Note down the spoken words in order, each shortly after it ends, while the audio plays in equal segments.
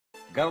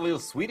Got a little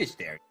Swedish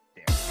there.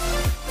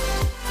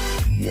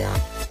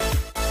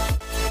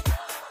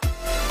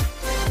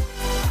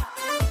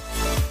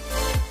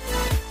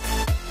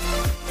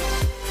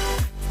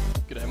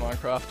 G'day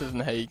Minecrafters,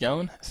 and how you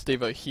going?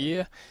 Stevo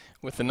here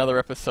with another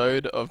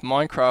episode of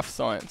Minecraft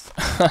Science.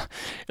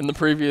 In the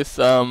previous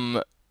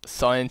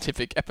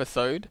scientific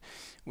episode,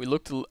 we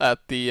looked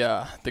at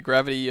the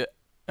gravity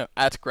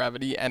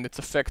and its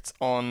effects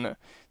on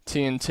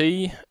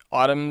TNT,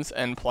 items,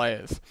 and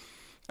players.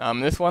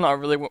 This one I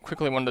really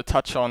quickly wanted to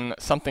touch on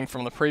something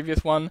from the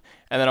previous one,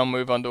 and then I'll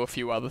move on to a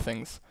few other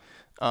things.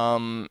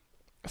 So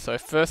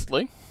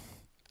firstly,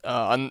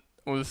 I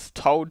was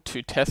told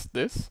to test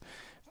this,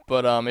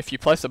 but if you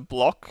place a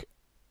block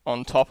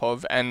on top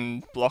of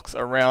and blocks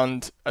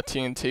around a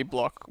TNT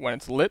block when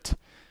it's lit,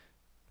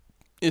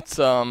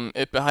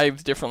 it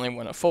behaves differently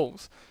when it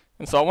falls.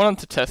 And so I wanted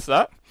to test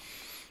that,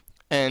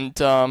 and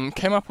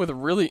came up with a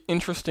really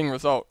interesting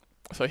result.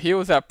 So here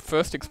was our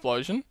first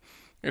explosion.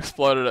 It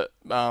exploded at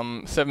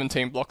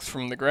 17 blocks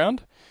from the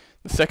ground.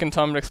 The second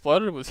time it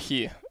exploded was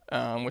here,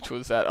 which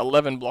was at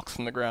 11 blocks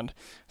from the ground.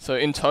 So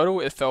in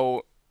total it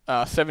fell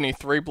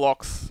 73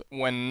 blocks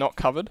when not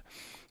covered,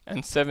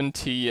 and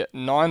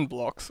 79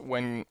 blocks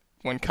when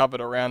covered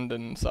around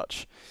and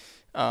such.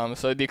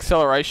 So the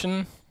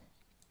acceleration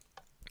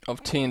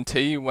of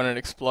TNT when it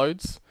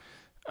explodes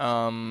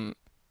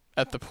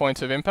at the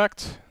point of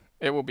impact,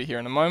 it will be here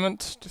in a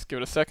moment, just give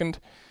it a second.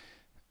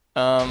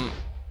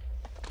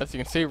 As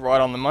you can see,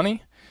 right on the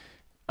money.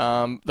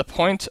 At the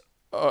point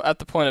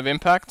of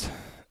impact,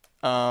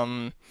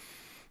 TNT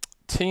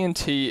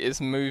is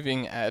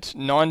moving at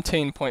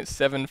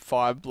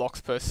 19.75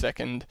 blocks per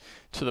second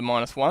to the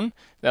 -1.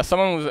 Now,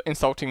 someone was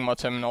insulting my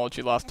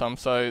terminology last time,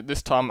 so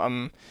this time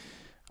I'm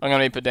going to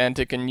be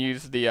pedantic and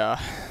use the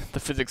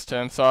physics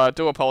term. So I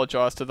do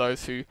apologise to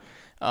those who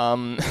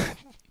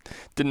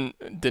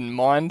didn't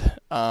mind.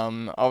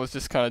 I was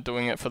just kind of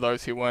doing it for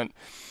those who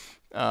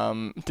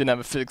didn't have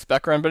a physics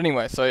background. But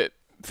anyway, so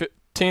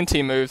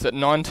TNT moves at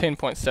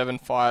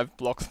 19.75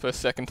 blocks per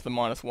second to the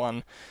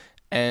 -1,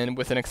 and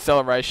with an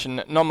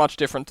acceleration not much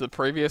different to the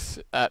previous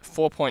at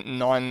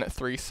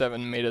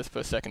 4.937 meters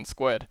per second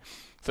squared.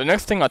 So the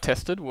next thing I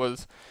tested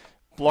was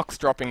blocks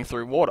dropping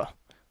through water.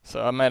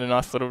 So I made a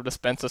nice little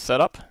dispenser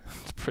setup.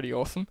 It's pretty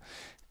awesome.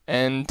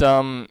 And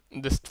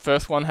this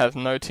first one has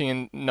no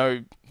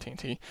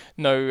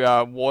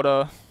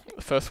water.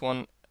 The first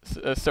one,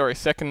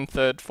 second,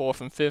 third, fourth,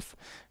 and fifth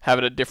have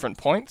it at different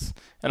points.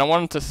 And I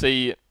wanted to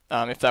see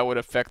if that would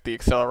affect the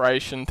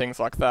acceleration, things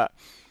like that.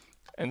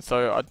 And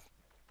so I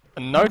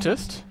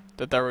noticed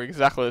that they were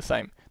exactly the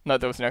same. Note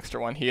there was an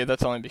extra one here.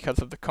 That's only because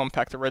of the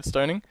compactor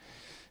redstoning.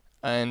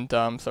 And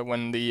so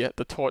when the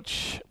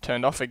torch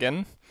turned off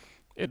again,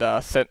 it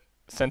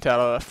sent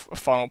out a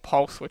final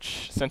pulse,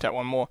 which sent out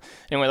one more.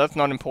 Anyway, that's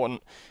not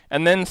important.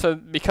 And then, so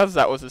because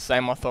that was the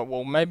same, I thought,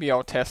 well, maybe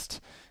I'll test.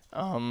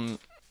 Hold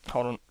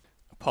on.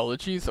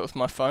 Apologies, that was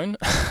my phone.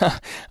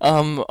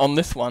 On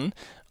this one,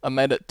 I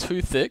made it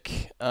too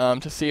thick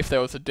to see if there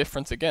was a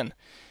difference again.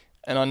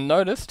 And I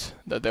noticed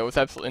that there was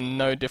absolutely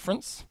no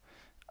difference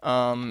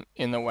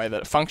in the way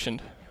that it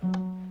functioned.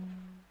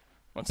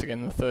 Once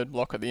again, the third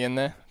block at the end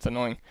there. It's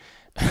annoying.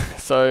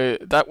 So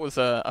that was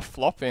a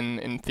flop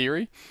in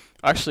theory.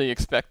 I actually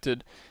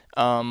expected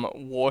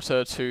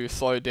water to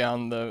slow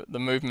down the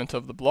movement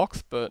of the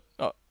blocks, but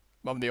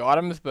of the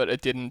items, but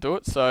it didn't do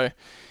it. So,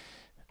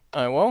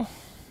 oh well.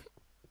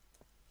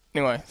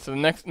 Anyway, so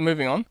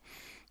moving on.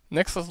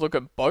 Next, let's look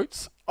at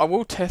boats. I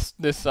will test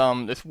this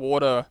this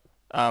water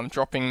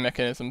dropping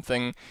mechanism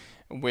thing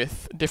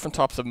with different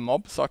types of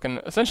mobs. So I can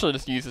essentially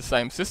just use the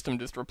same system,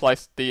 just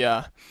replace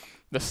the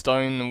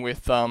stone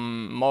with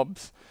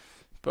mobs.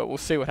 But we'll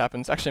see what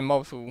happens. Actually,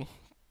 mobs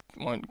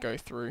won't go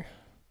through.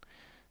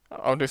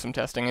 I'll do some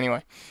testing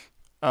anyway.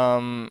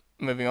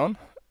 Moving on.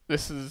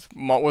 This was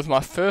my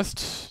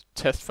first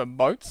test for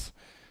boats.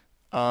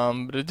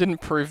 But it didn't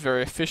prove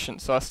very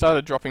efficient, so I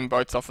started dropping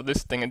boats off of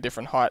this thing at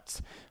different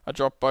heights. I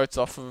dropped boats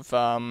off of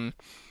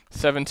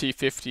 70,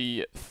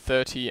 50,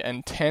 30,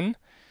 and 10,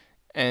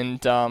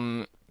 and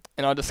I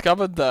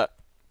discovered that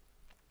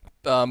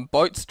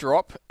boats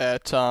drop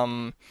at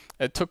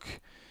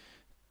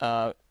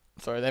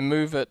they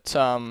move at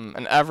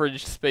an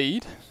average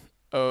speed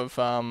of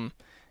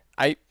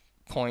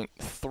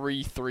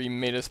 8.33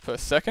 meters per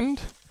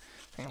second.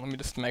 Hang on, let me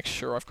just make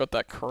sure I've got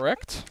that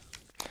correct.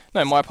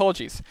 No, my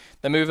apologies.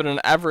 They move at an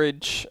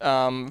average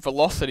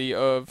velocity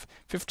of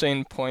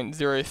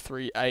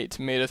 15.038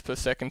 meters per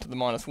second to the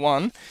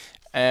 -1,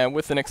 and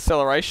with an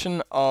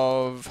acceleration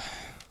of,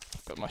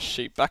 I've got my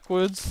sheet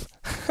backwards,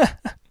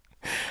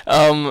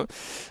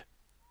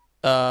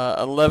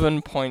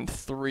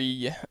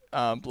 11.3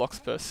 blocks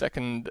per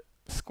second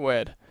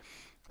squared.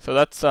 So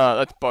that's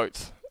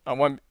boats.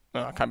 I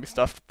can't be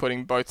stuffed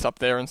putting boats up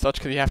there and such,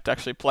 because you have to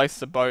actually place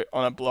the boat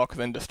on a block,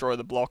 then destroy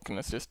the block, and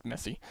it's just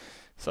messy.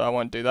 So I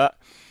won't do that.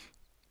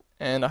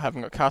 And I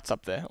haven't got carts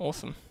up there.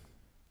 Awesome.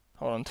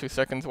 Hold on 2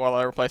 seconds while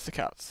I replace the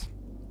carts.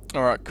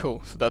 Alright,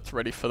 cool. So that's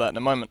ready for that in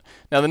a moment.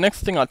 Now the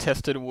next thing I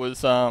tested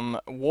was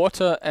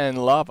water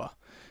and lava.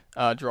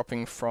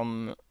 dropping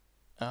from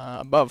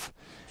above.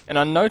 And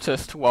I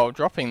noticed while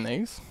dropping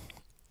these,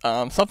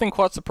 something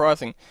quite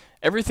surprising.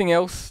 Everything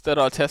else that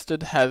I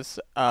tested has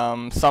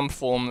some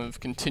form of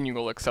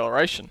continual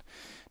acceleration.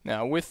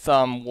 Now with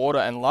water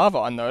and lava,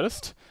 I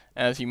noticed,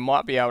 as you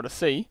might be able to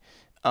see,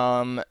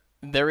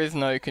 there is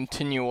no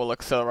continual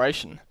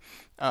acceleration.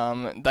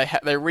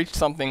 They reach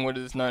something what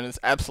is known as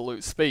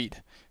absolute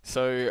speed.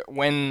 So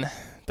when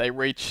they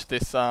reach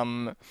this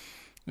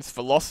this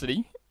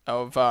velocity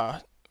of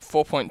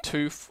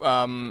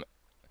 4.2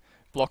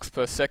 blocks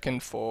per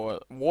second for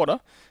water,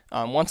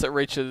 once it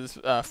reaches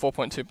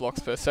 4.2 blocks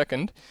per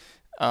second,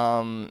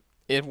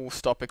 it will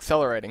stop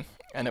accelerating,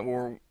 and it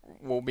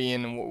will be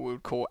in what we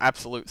would call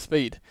absolute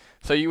speed.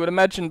 So you would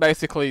imagine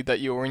basically that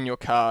you're in your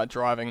car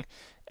driving,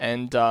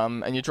 and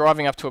you're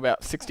driving up to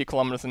about 60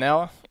 kilometers an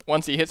hour.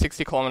 Once you hit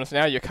 60 kilometers an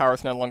hour, your car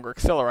is no longer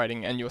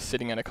accelerating, and you're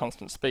sitting at a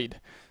constant speed.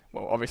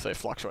 Well, obviously it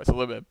fluctuates a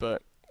little bit,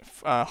 but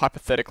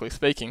hypothetically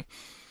speaking.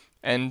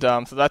 And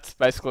so that's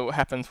basically what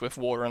happens with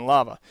water and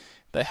lava.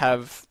 They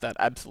have that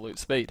absolute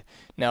speed.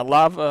 Now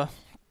lava,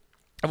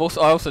 I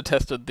also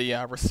tested the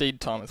recede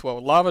time as well.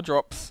 Lava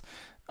drops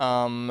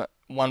water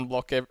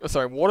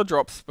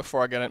drops,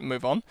 before I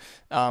move on,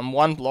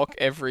 1 block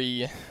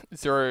every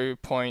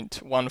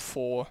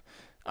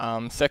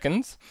 0.14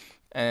 seconds,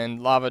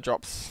 and lava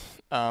drops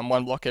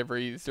 1 block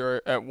every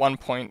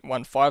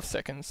 1.15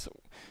 seconds.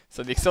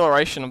 So the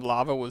acceleration of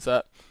lava was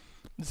at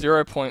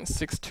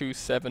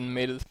 0.627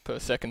 meters per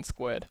second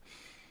squared.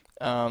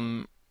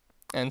 And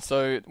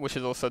so, which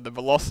is also the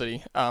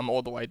velocity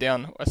all the way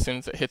down as soon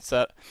as it hits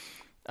that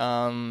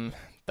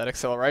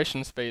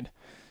acceleration speed.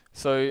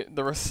 So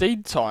the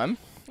recede time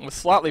was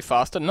slightly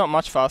faster, not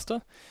much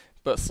faster,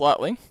 but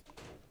slightly.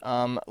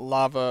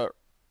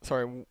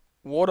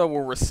 Water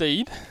will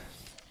recede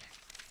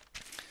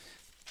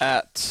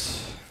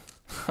at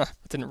I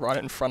didn't write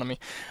it in front of me.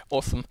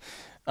 Awesome.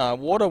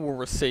 Water will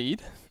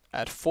recede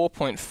at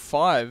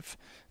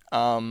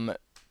 4.5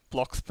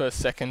 blocks per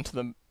second to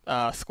the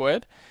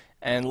squared,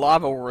 and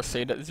lava will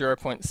recede at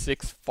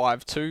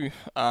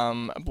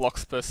 0.652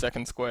 blocks per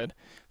second squared.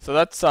 So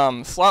that's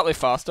slightly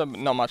faster, but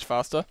not much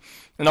faster.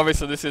 And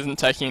obviously this isn't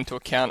taking into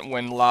account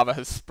when lava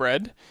has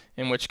spread,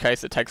 in which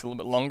case it takes a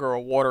little bit longer, or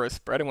water has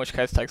spread, in which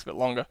case it takes a bit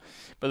longer.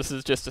 But this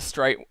is just a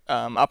straight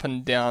up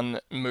and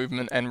down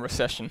movement and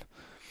recession.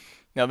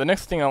 Now the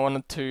next thing I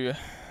wanted to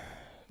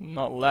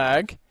not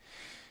lag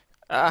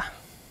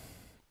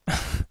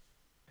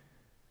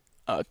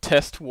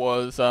test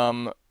was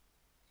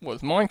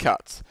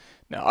minecarts.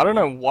 Now I don't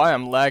know why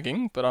I'm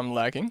lagging, but I'm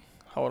lagging.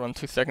 Hold on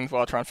 2 seconds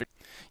while I try and fix.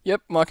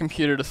 Yep, my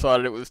computer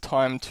decided it was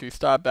time to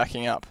start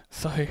backing up.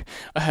 So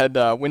I had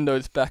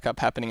Windows backup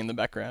happening in the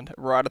background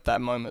right at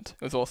that moment.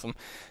 It was awesome.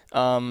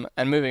 And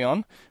moving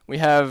on, we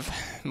have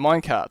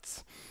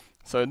minecarts.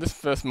 So this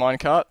first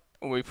minecart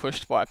will be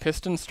pushed by a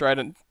piston straight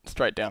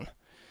down.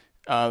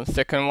 The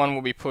second one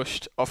will be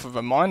pushed off of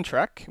a mine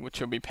track, which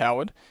will be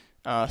powered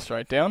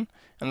straight down.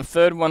 And the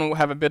third one will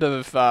have a bit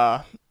of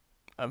a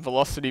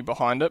velocity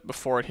behind it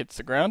before it hits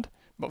the ground,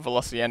 but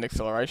velocity and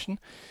acceleration.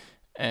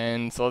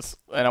 And so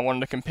I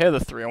wanted to compare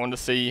the three. I wanted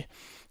to see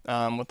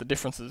what the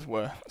differences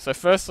were. So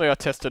firstly, I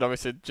tested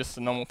obviously just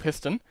the normal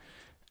piston,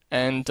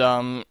 and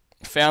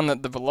found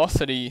that the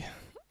velocity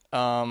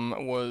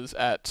was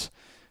at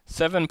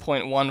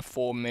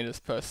 7.14 meters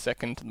per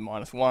second to the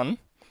minus 1.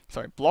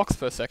 Sorry, blocks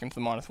per second to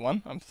the minus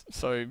 1.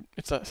 So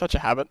it's such a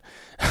habit.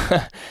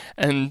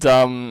 And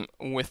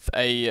with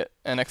an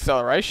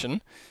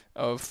acceleration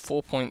of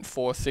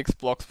 4.46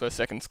 blocks per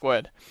second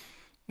squared.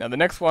 Now the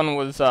next one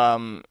was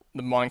the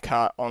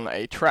minecart on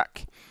a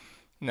track.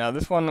 Now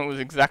this one was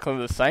exactly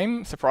the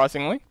same,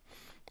 surprisingly,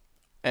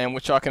 and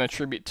which I can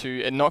attribute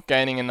to it not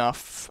gaining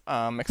enough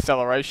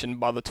acceleration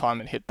by the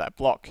time it hit that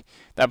block.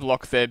 That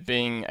block there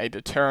being a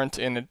deterrent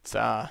in its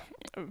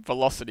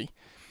velocity.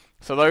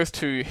 So those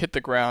two hit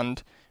the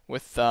ground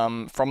with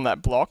from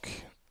that block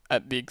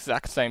at the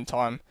exact same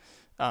time.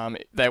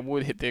 They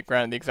would hit the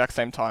ground at the exact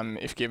same time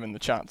if given the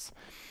chance.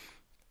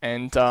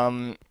 And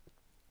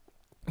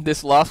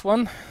this last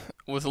one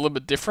was a little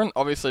bit different,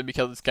 obviously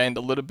because it's gained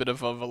a little bit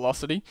of a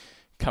velocity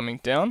coming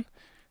down,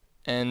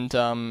 and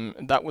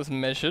that was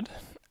measured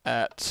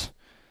at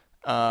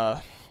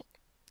 9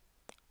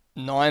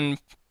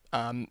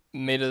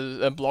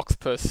 blocks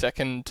per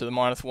second to the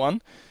minus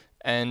 1,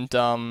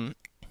 and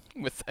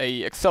with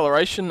a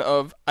acceleration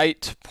of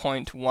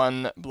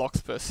 8.1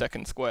 blocks per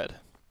second squared.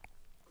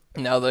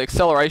 Now the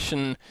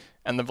acceleration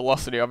and the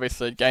velocity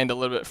obviously gained a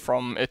little bit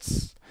from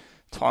its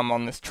time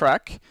on this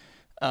track.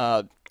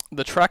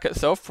 The track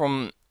itself,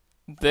 from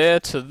there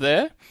to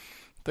there,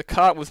 the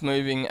cart was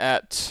moving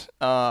at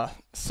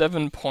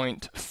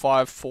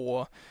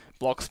 7.54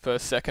 blocks per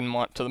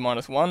second to the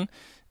minus 1,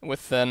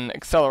 with an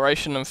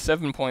acceleration of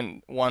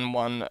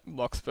 7.11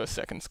 blocks per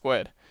second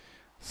squared.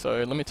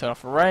 So let me turn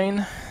off the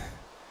rain.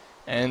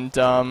 And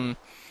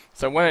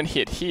so when it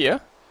hit here,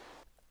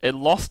 it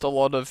lost a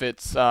lot of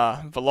its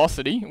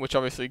velocity, which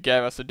obviously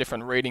gave us a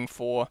different reading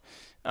for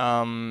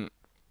our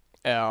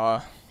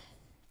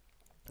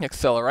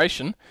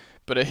acceleration,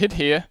 but it hit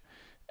here,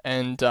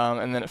 and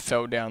then it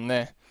fell down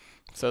there.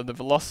 So the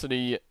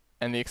velocity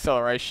and the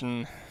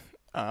acceleration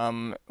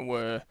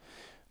were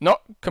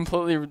not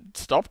completely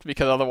stopped,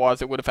 because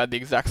otherwise it would have had the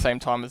exact same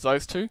time as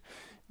those two,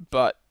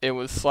 but it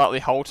was slightly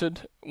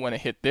halted when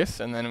it hit this,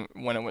 and then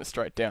when it went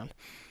straight down.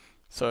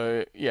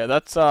 So yeah,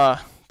 that's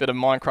a bit of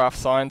Minecraft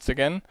science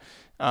again.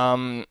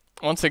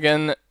 Once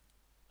again,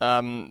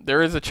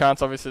 there is a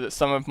chance obviously that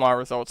some of my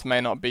results may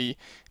not be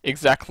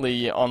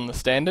exactly on the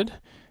standard,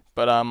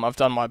 but I've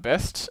done my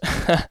best.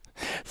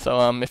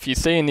 So if you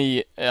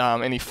see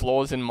any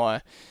flaws in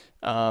my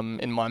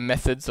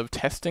methods of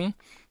testing,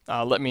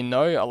 let me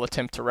know. I'll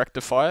attempt to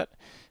rectify it.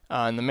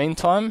 In the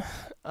meantime,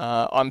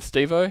 I'm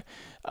Stevo,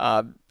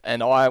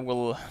 and I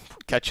will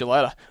catch you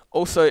later.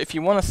 Also, if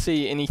you want to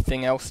see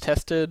anything else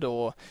tested,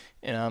 or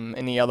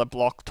any other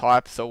block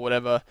types or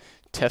whatever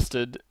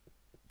tested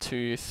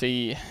to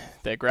see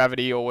their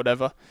gravity or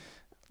whatever,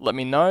 let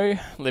me know.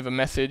 Leave a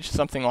message,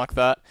 something like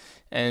that,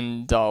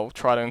 and I'll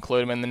try to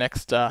include them in the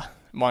next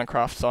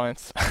Minecraft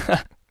science.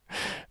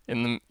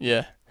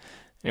 Yeah.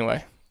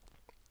 Anyway.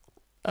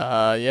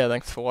 Yeah,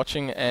 thanks for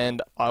watching,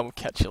 and I will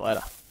catch you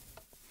later.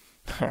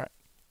 Alright,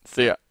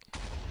 see ya.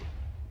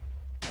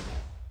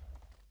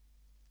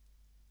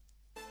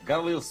 Got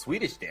a little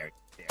Swedish there.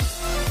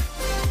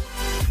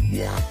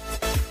 Yeah.